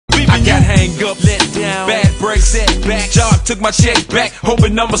hiccups, let down, bad breaks, setbacks. Job took my check back,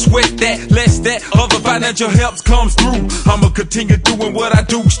 hoping I'ma sweat that, less that other financial help comes through. I'ma continue doing what I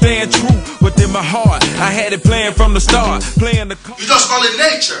do, staying true within my heart. I had it planned from the start, playing the. You just call it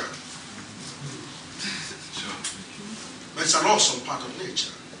nature, but it's an awesome part of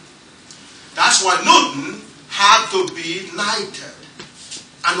nature. That's why Newton had to be knighted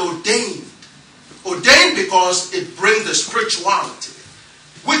and ordained. Ordained because it brings the spirituality,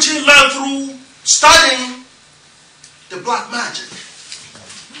 which he learned through studying the black magic.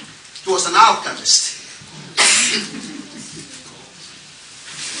 He was an alchemist.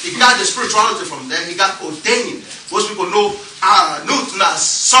 He got the spirituality from there. He got ordained. Most people know Newton as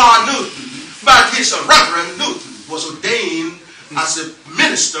Sir Newton, but he's a Reverend Newton. He was ordained as a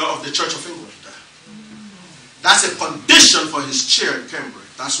minister of the Church of England. That's a condition for his chair in Cambridge.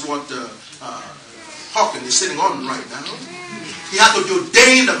 That's what Hawking is sitting on right now. He had to be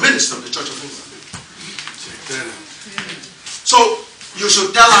ordained a minister of the Church of England. So you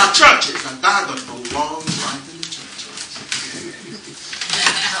should tell our churches that GAGUT belongs right in the church.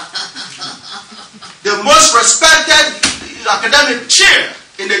 The most respected academic chair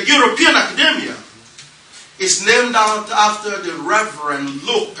in the European academia is named out after the Reverend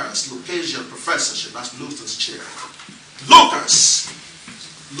Lucasian professorship. That's Luther's chair. Lucasian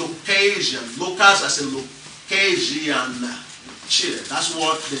as in Lucasian chair. That's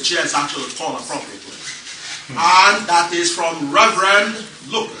what the chair is actually called appropriately. And that is from Reverend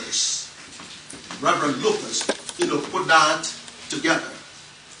Lucas. Reverend Lucas, put that together.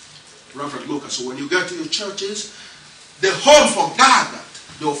 Reverend Lucas. So when you get to your churches, the home for GAGUT,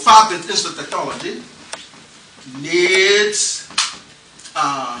 the OFAPPIT Institute of Technology, needs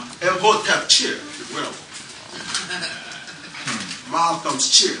Imhotep chair, if you will. Malcolm's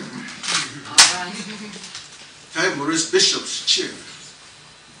chair. Okay, Maurice Bishop's chair.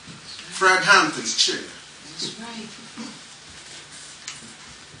 Fred Hampton's chair. That's right.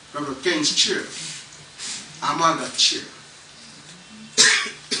 Reverend King's chair. Amaga chair.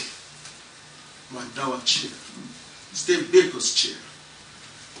 Mandawa chair. Steve Baker's chair.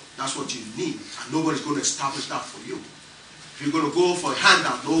 That's what you need. And nobody's going to establish that for you. If you're going to go for a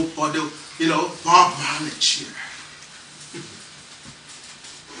handout, nobody, Bob Marley chair.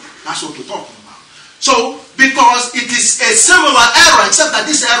 That's what we're talking about. So, because it is a similar era, except that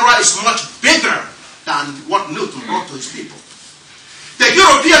this era is much bigger than what Newton brought to his people. The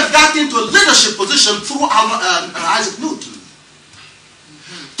Europeans got into a leadership position through Issac Newton.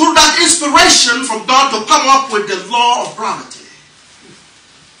 Through that inspiration from God to come up with the law of gravity.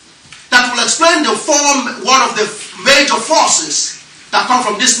 That will explain the one of the major forces that come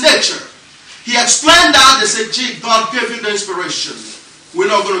from this nature. He explained that. They said, gee, God gave you the inspiration. We're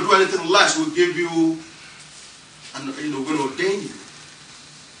not going to do anything less. We'll give you, and we're going to ordain you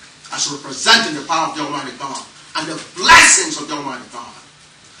as representing the power of the Almighty God and the blessings of the Almighty God,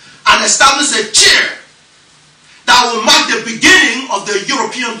 and establish a chair that will mark the beginning of the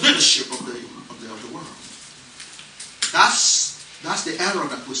European leadership of the world. That's the era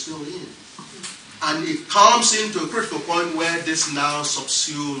that we're still in. And it comes into a critical point where this now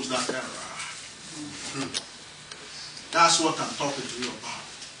subsumes that era. That's what I'm talking to you about.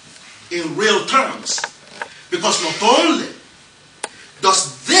 In real terms. Because not only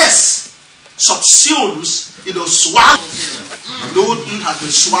does this subsumes, swallow. Newton has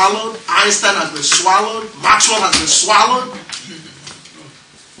been swallowed. Einstein has been swallowed. Maxwell has been swallowed.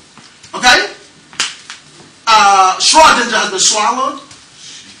 Okay? Schrodinger has been swallowed.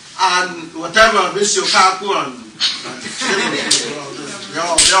 And whatever, Mr. Kaku and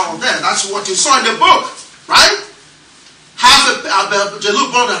they're all there. That's what you saw in the book. Right? The little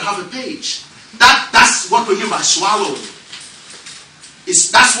brother half a page. That's what we mean by swallowing.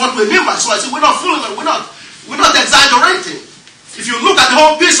 That's what we mean by swallowing. We're not fooling. We're not exaggerating. If you look at the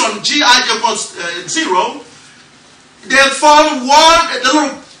whole piece on GI zero, they form a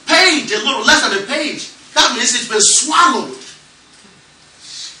little page, a little less than a page. That means it's been swallowed.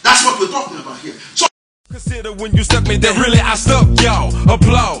 That's what we're talking about here. So consider when you stuck me that really I stuck y'all.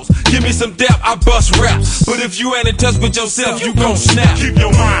 Applause. Give me some depth, I bust raps. But if you ain't in touch with yourself, you gon' snap. Keep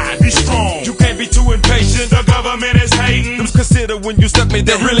your mind, be strong. You can't be too impatient. The government is hating. Consider when you stuck me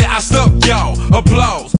that really I stuck y'all. Applause.